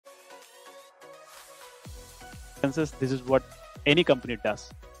This is what any company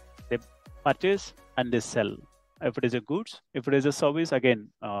does. They purchase and they sell. If it is a goods, if it is a service, again,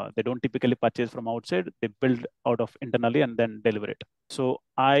 they don't typically purchase from outside. They build out of internally and then deliver it. So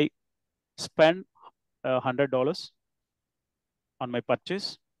I spend $100 on my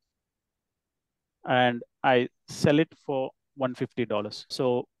purchase and I sell it for $150.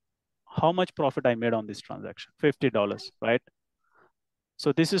 So how much profit I made on this transaction? $50, right?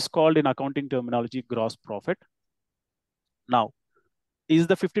 So this is called in accounting terminology gross profit. Now, is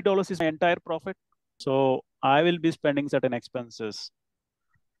the $50 is my entire profit? So I will be spending certain expenses.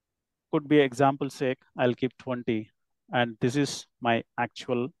 Could be example sake, I'll keep 20, and this is my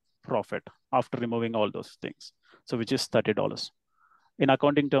actual profit after removing all those things. So which is $30. In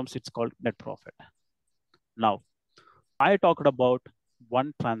accounting terms, it's called net profit. Now, I talked about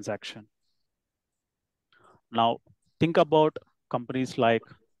one transaction. Now, think about companies like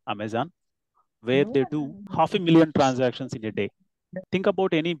Amazon, where they do 500,000 transactions in a day. Think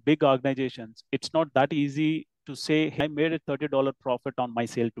about any big organizations. It's not that easy to say, hey, I made a $30 profit on my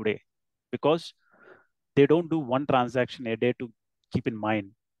sale today, because they don't do one transaction a day to keep in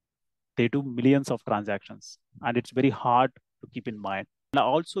mind. They do millions of transactions, and it's very hard to keep in mind. Now,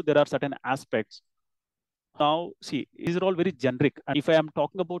 also, there are certain aspects. Now, see, these are all very generic. And if I am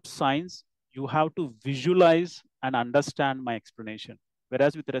talking about science, you have to visualize and understand my explanation.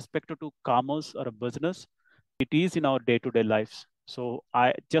 Whereas with respect to commerce or a business, it is in our day-to-day lives. So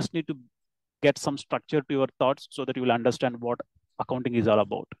I just need to get some structure to your thoughts so that you will understand what accounting is all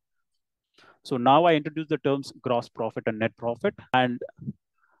about. So now I introduce the terms gross profit and net profit. And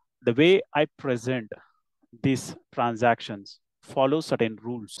the way I present these transactions follows certain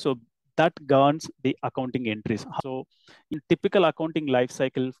rules. So that governs the accounting entries. So in typical accounting life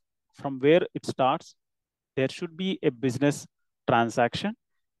cycle, from where it starts, there should be a business transaction,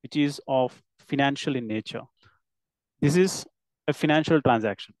 which is of financial in nature. This is a financial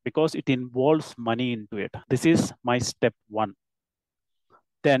transaction because it involves money into it. This is my step one.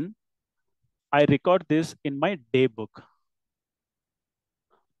 Then I record this in my day book.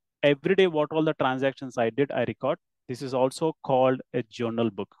 Every day, what all the transactions I did, I record. This is also called a journal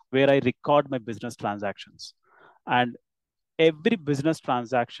book where I record my business transactions. And every business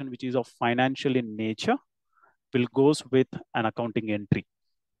transaction, which is of financial in nature, will goes with an accounting entry.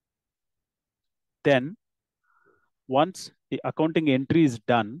 Then once the accounting entry is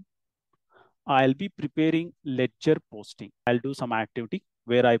done, I'll be preparing ledger posting. I'll do some activity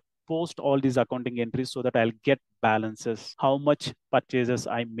where I post all these accounting entries so that I'll get balances, how much purchases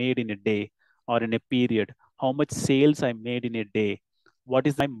I made in a day or in a period, how much sales I made in a day, what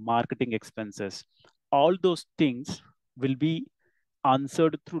is my marketing expenses. All those things will be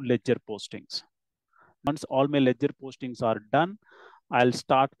answered through ledger postings. Once all my ledger postings are done, I'll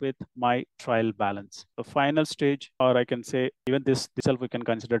start with my trial balance. The final stage, or I can say even this itself we can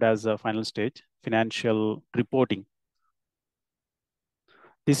consider it as a final stage, financial reporting.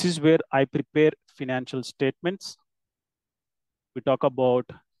 This is where I prepare financial statements. We talk about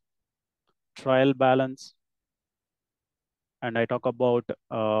trial balance, and I talk about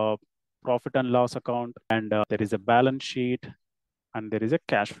profit and loss account, and there is a balance sheet, and there is a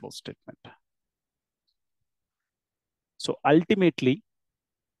cash flow statement. So ultimately,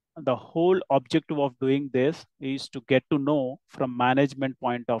 the whole objective of doing this is to get to know from management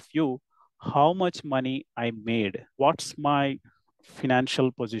point of view, how much money I made, what's my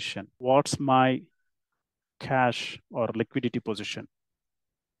financial position, what's my cash or liquidity position.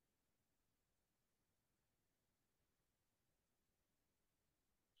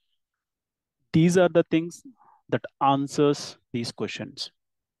 These are the things that answers these questions.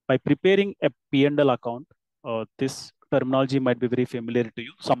 By preparing a P&L account, this terminology might be very familiar to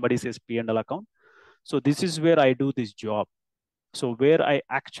you. Somebody says P&L account. So this is where I do this job. So where I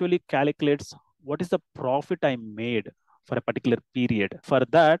actually calculates what is the profit I made for a particular period. For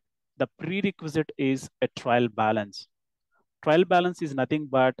that, the prerequisite is a trial balance. Trial balance is nothing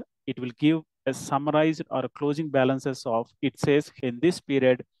but it will give a summarized or a closing balances of, it says in this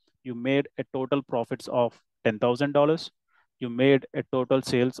period, you made a total profits of $10,000. You made a total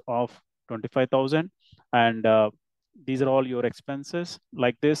sales of 25,000. And these are all your expenses.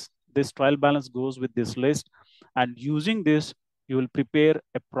 Like this trial balance goes with this list. And using this, you will prepare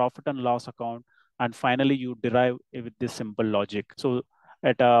a profit and loss account. And finally, you derive with this simple logic. So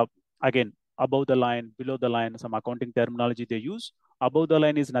at again, above the line, below the line, some accounting terminology they use. Above the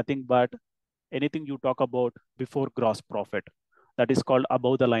line is nothing but anything you talk about before gross profit. That is called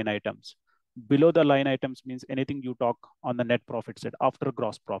above the line items. Below the line items means anything you talk on the net profit side after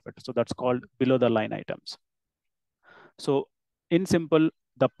gross profit. So that's called below the line items. So in simple,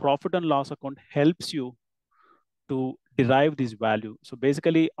 the profit and loss account helps you to derive this value. So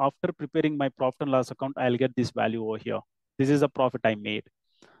basically, after preparing my profit and loss account, I'll get this value over here. This is a profit I made.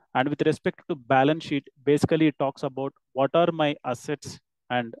 And with respect to balance sheet, basically it talks about what are my assets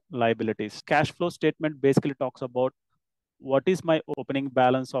and liabilities. Cash flow statement basically talks about what is my opening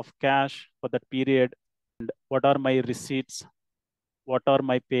balance of cash for that period, and what are my receipts, what are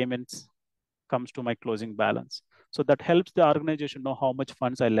my payments, comes to my closing balance. So that helps the organization know how much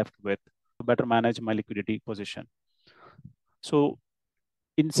funds I left with to better manage my liquidity position. So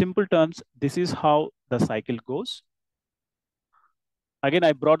in simple terms, this is how the cycle goes. Again,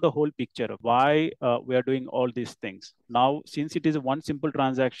 I brought the whole picture of why we are doing all these things. Now, since it is one simple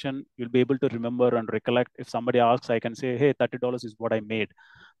transaction, you'll be able to remember and recollect. If somebody asks, I can say, hey, $30 is what I made.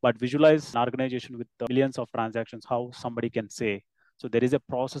 But visualize an organization with millions of transactions, how somebody can say. So there is a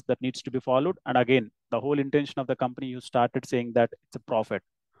process that needs to be followed. And again, the whole intention of the company, you started saying that it's a profit.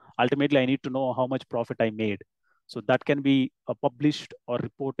 Ultimately, I need to know how much profit I made. So that can be published or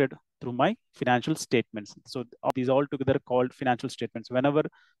reported through my financial statements. So these all together called financial statements. Whenever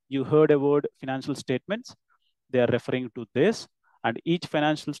you heard a word financial statements, they are referring to this, and each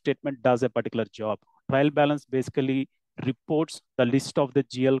financial statement does a particular job. Trial balance basically reports the list of the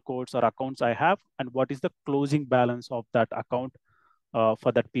GL codes or accounts I have and what is the closing balance of that account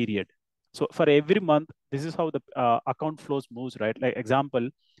for that period. So for every month, this is how the account flows moves, right? Like example,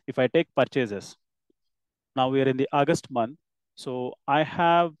 if I take purchases, now we are in the August month. So I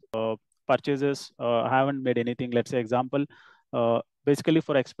have purchases, I haven't made anything. Let's say example, basically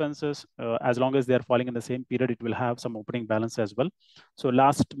for expenses, as long as they're falling in the same period, it will have some opening balance as well. So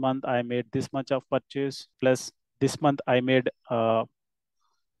last month I made this much of purchase, plus this month I made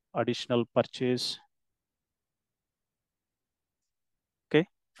additional purchase. Okay,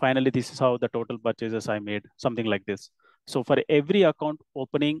 finally, this is how the total purchases I made, something like this. So for every account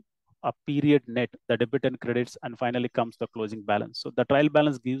opening, a period net, the debit and credits, and finally comes the closing balance. So the trial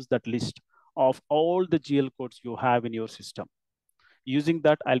balance gives that list of all the GL codes you have in your system. Using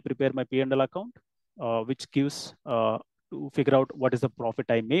that, I'll prepare my P&L account, which gives to figure out what is the profit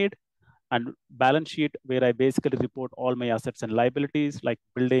I made, and balance sheet where I basically report all my assets and liabilities like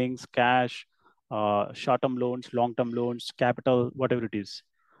buildings, cash, short-term loans, long-term loans, capital, whatever it is.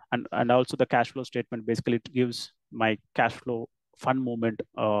 And also the cash flow statement, basically it gives my cash flow fund movement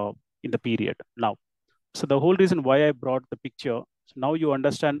in the period. Now, so the whole reason why I brought the picture, so now you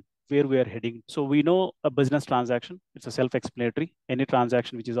understand where we are heading. So we know a business transaction, it's a self-explanatory. Any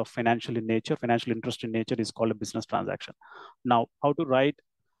transaction which is of financial in nature, financial interest in nature is called a business transaction. Now, how to write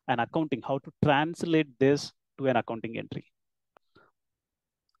an accounting, how to translate this to an accounting entry.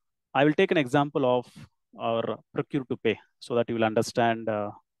 I will take an example of our procure to pay so that you will understand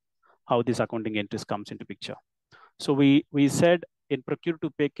how this accounting entries comes into picture. So we said in procure to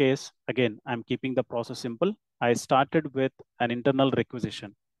pay case, again, I'm keeping the process simple. I started with an internal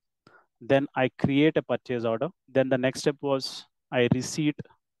requisition. Then I create a purchase order. Then the next step was I receipt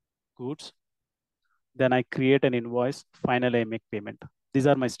goods. Then I create an invoice. Finally, I make payment. These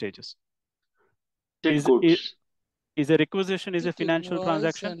are my stages. Is a requisition is a financial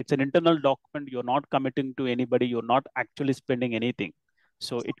transaction? It's an internal document. You're not committing to anybody. You're not actually spending anything.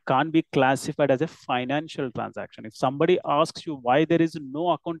 So it can't be classified as a financial transaction. If somebody asks you why there is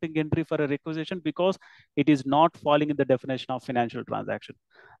no accounting entry for a requisition, because it is not falling in the definition of financial transaction.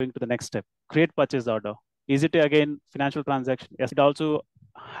 Going to the next step, create purchase order. Is it again financial transaction? Yes, it also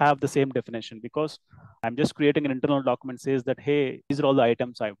have the same definition because I'm just creating an internal document says that, hey, these are all the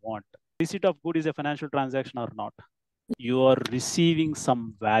items I want. Receipt of good is a financial transaction or not? You are receiving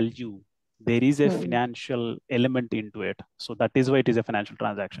some value. There is a financial element into it. So that is why it is a financial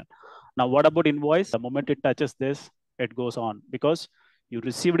transaction. Now, what about invoice? The moment it touches this, it goes on because you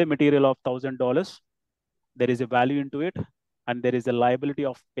received a material of $1,000. There is a value into it and there is a liability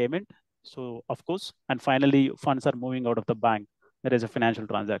of payment. So of course, and finally funds are moving out of the bank. There is a financial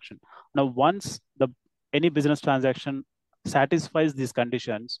transaction. Now, once any business transaction satisfies these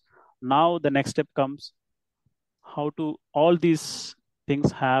conditions, now the next step comes how to all these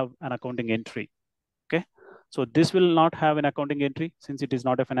things have an accounting entry. Okay, so this will not have an accounting entry since it is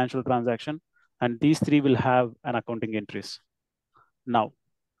not a financial transaction, and these three will have an accounting entries. Now,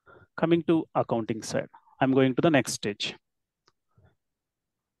 coming to accounting side, I'm going to the next stage.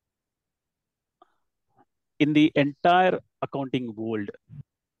 In the entire accounting world,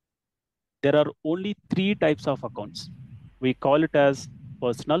 there are only three types of accounts. We call it as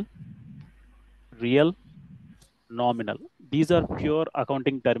personal, real, nominal. These are pure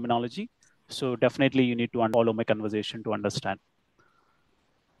accounting terminology. So definitely you need to follow my conversation to understand.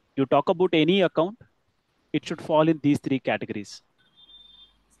 You talk about any account, it should fall in these three categories: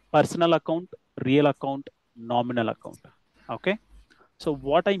 personal account, real account, nominal account. Okay. So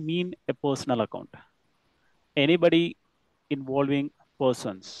what I mean a personal account, anybody involving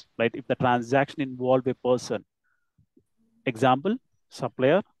persons, right? If the transaction involve a person, example,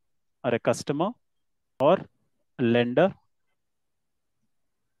 supplier or a customer or a lender,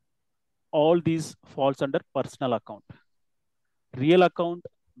 all these falls under personal account. Real account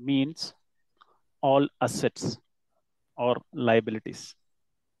means all assets or liabilities.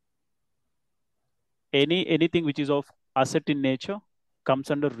 Anything which is of asset in nature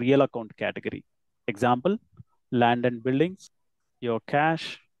comes under real account category. Example, land and buildings, your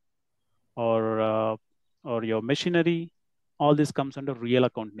cash or your machinery, all this comes under real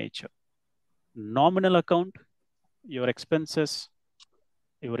account nature. Nominal account, your expenses,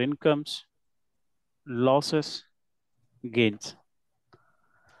 your incomes, losses, gains.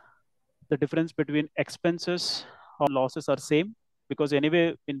 The difference between expenses or losses are same because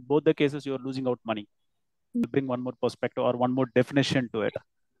anyway, in both the cases, you're losing out money. I'll bring one more perspective or one more definition to it.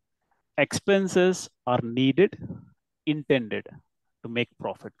 Expenses are needed, intended to make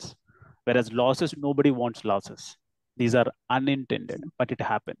profits, whereas losses, nobody wants losses. These are unintended, but it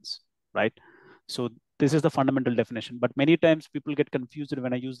happens, right? So this is the fundamental definition. But many times people get confused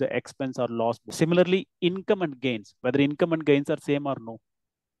when I use the expense or loss. Similarly, income and gains, whether income and gains are same or no.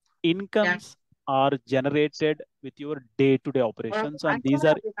 Incomes are generated with your day-to-day operations, and these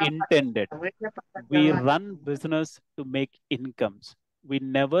are intended. We run business to make incomes. We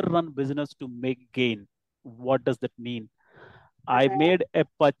never run business to make gain. What does that mean? I made a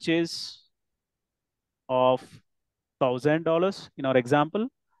purchase of $1,000 in our example,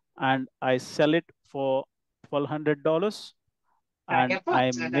 and I sell it for $1,200, and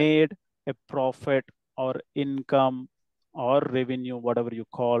I made a profit or income or revenue, whatever you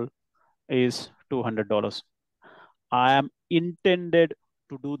call, is $200. I am intended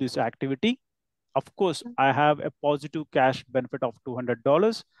to do this activity. Of course, I have a positive cash benefit of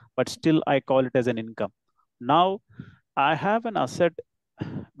 $200, but still I call it as an income. Now I have an asset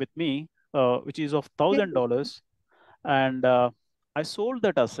with me, which is of $1,000, and I sold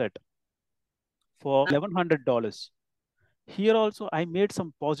that asset for $1,100. Here also, I made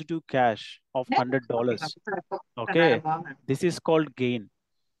some positive cash of $100. Okay, this is called gain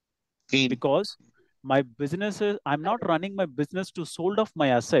because my businesses, I'm not running my business to sold off my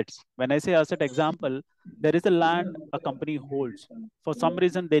assets. When I say asset example, there is a land a company holds. For some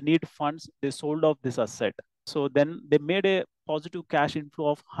reason, they need funds, they sold off this asset. So then they made a positive cash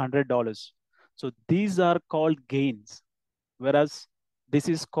inflow of $100. So these are called gains, whereas this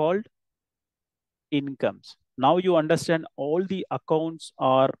is called incomes. Now you understand all the accounts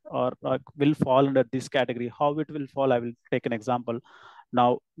are will fall under this category. How it will fall, I will take an example.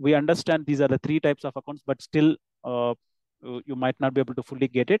 Now we understand these are the three types of accounts, but still you might not be able to fully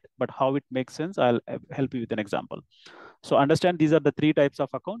get it, but how it makes sense, I'll help you with an example. So understand these are the three types of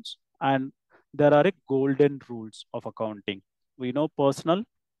accounts, and there are a golden rules of accounting. We know personal,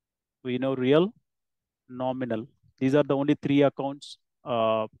 we know real, nominal. These are the only three accounts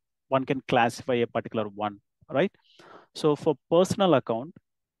one can classify a particular one, right? So for personal account,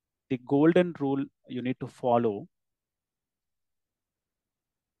 the golden rule you need to follow: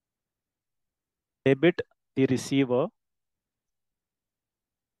 debit the receiver,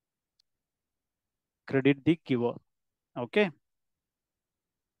 credit the giver. Okay.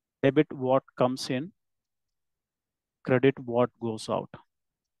 Debit what comes in, credit what goes out.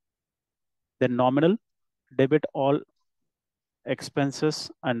 Then nominal, debit all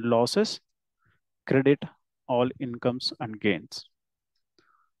expenses and losses, credit all incomes and gains.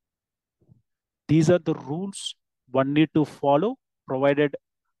 These are the rules one need to follow, provided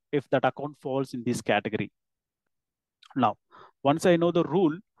if that account falls in this category. Now, once I know the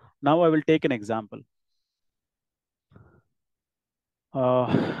rule, now I will take an example.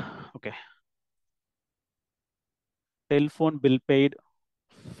 Okay. Telephone bill paid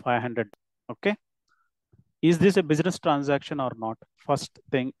 500. Okay. Is this a business transaction or not? First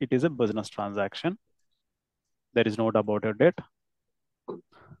thing, it is a business transaction. There is no doubt about it.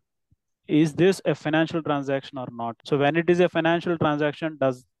 Is this a financial transaction or not? So when it is a financial transaction,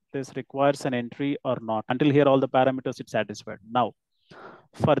 does this requires an entry or not? Until here, all the parameters it's satisfied. Now,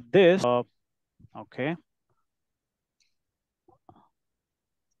 for this, okay,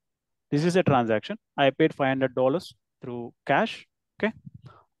 this is a transaction. I paid $500 through cash. Okay.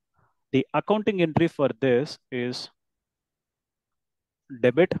 The accounting entry for this is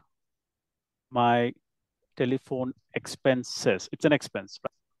debit my telephone expenses. It's an expense.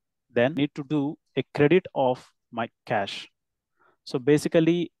 Right? Then need to do a credit of my cash. So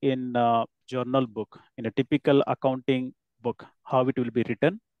basically in a journal book, in a typical accounting book, how it will be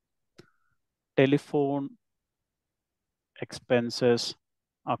written: telephone expenses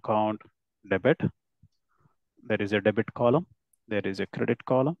account debit. There is a debit column. There is a credit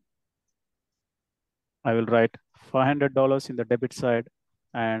column. I will write $500 in the debit side,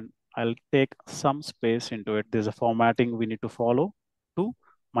 and I'll take some space into it. There's a formatting we need to follow to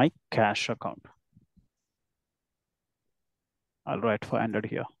my cash account. I'll write 500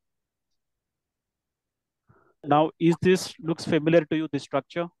 here. Now, is this looks familiar to you, this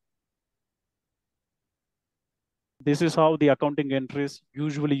structure? This is how the accounting entries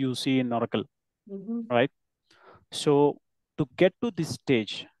usually you see in Oracle, right? So to get to this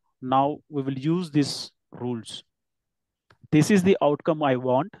stage, now we will use these rules. This is the outcome I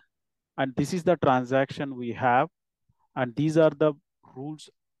want, and this is the transaction we have, and these are the rules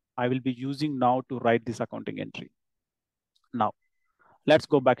I will be using now to write this accounting entry. Now, let's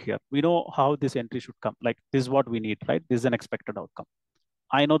go back here. We know how this entry should come. Like this is what we need, right? This is an expected outcome.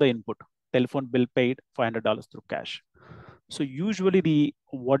 I know the input, telephone bill paid $500 through cash. So usually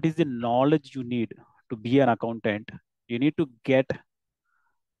what is the knowledge you need to be an accountant? You need to get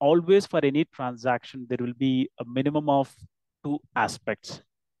always for any transaction, there will be a minimum of two aspects.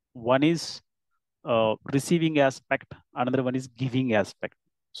 One is receiving aspect, another one is giving aspect.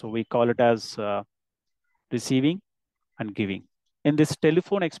 So we call it as receiving and giving. In this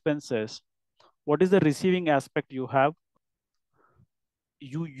telephone expenses, what is the receiving aspect you have?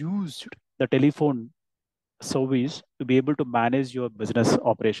 You used the telephone service to be able to manage your business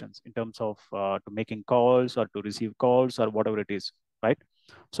operations in terms of to making calls or to receive calls or whatever it is, right?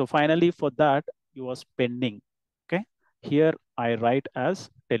 So finally, for that, you are spending, okay? Here I write as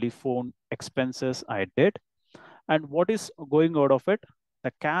telephone expenses I did. And what is going out of it?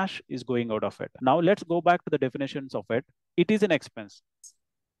 The cash is going out of it. Now let's go back to the definitions of it. It is an expense.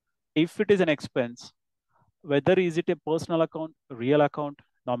 If it is an expense, whether is it a personal account, real account,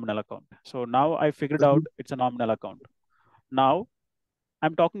 nominal account. So now I figured out it's a nominal account. Now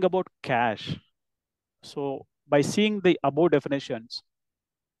I'm talking about cash. So by seeing the above definitions,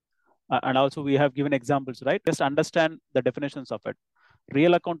 and also we have given examples, right? Just understand the definitions of it.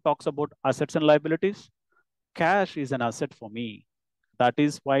 Real account talks about assets and liabilities. Cash is an asset for me. That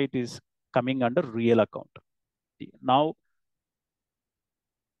is why it is coming under real account. Now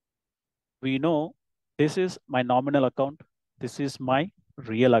we know this is my nominal account. This is my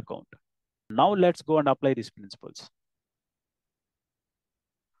real account. Now let's go and apply these principles.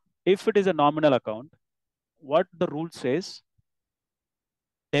 If it is a nominal account, what the rule says,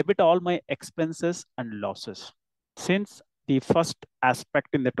 debit all my expenses and losses. Since the first aspect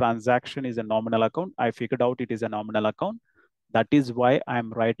in the transaction is a nominal account, I figured out it is a nominal account. That is why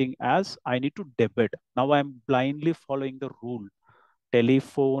I'm writing as I need to debit. Now I'm blindly following the rule.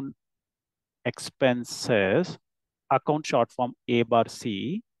 Telephone expenses, account short form A bar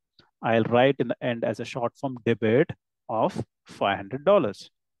C, I'll write in the end as a short form debit of $500.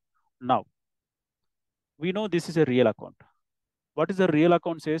 Now, we know this is a real account. What is a real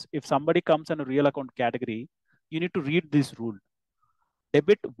account says? If somebody comes in a real account category, you need to read this rule.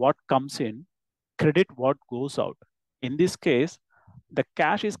 Debit what comes in, credit what goes out. In this case, the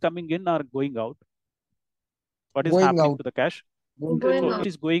cash is coming in or going out. What is happening to the cash? So it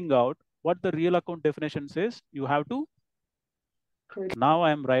is going out. What the real account definition says, you have to. Now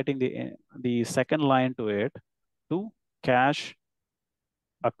I'm writing the second line to it, to cash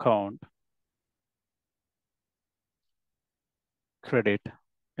account credit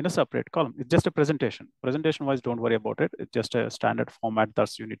in a separate column. It's just a presentation. Presentation wise, don't worry about it. It's just a standard format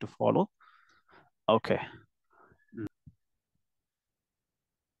that you need to follow. Okay.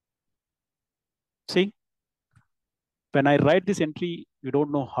 See, when I write this entry, you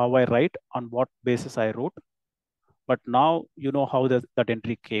don't know how I write, on what basis I wrote, but now you know how that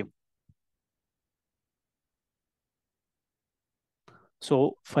entry came.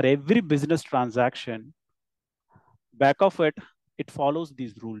 So for every business transaction, back of it, it follows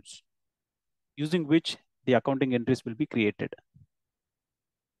these rules, using which the accounting entries will be created.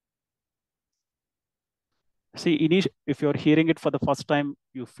 See, if you're hearing it for the first time,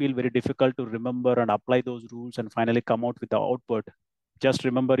 you feel very difficult to remember and apply those rules and finally come out with the output. Just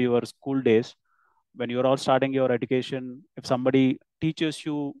remember your school days. When you're all starting your education, if somebody teaches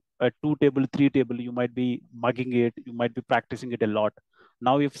you a 2 table, 3 table, you might be mugging it, you might be practicing it a lot.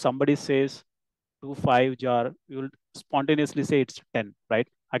 Now, if somebody says 2 5 jar, you'll spontaneously say it's 10, right?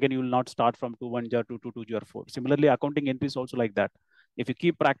 Again, you will not start from 2 1 jar, 2 2 2 jar 4. Similarly, accounting entry is also like that. If you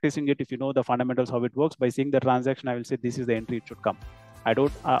keep practicing it, if you know the fundamentals, how it works, by seeing the transaction, I will say this is the entry it should come. I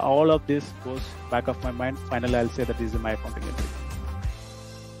don't, all of this goes back of my mind. Finally, I'll say that this is my accounting entry.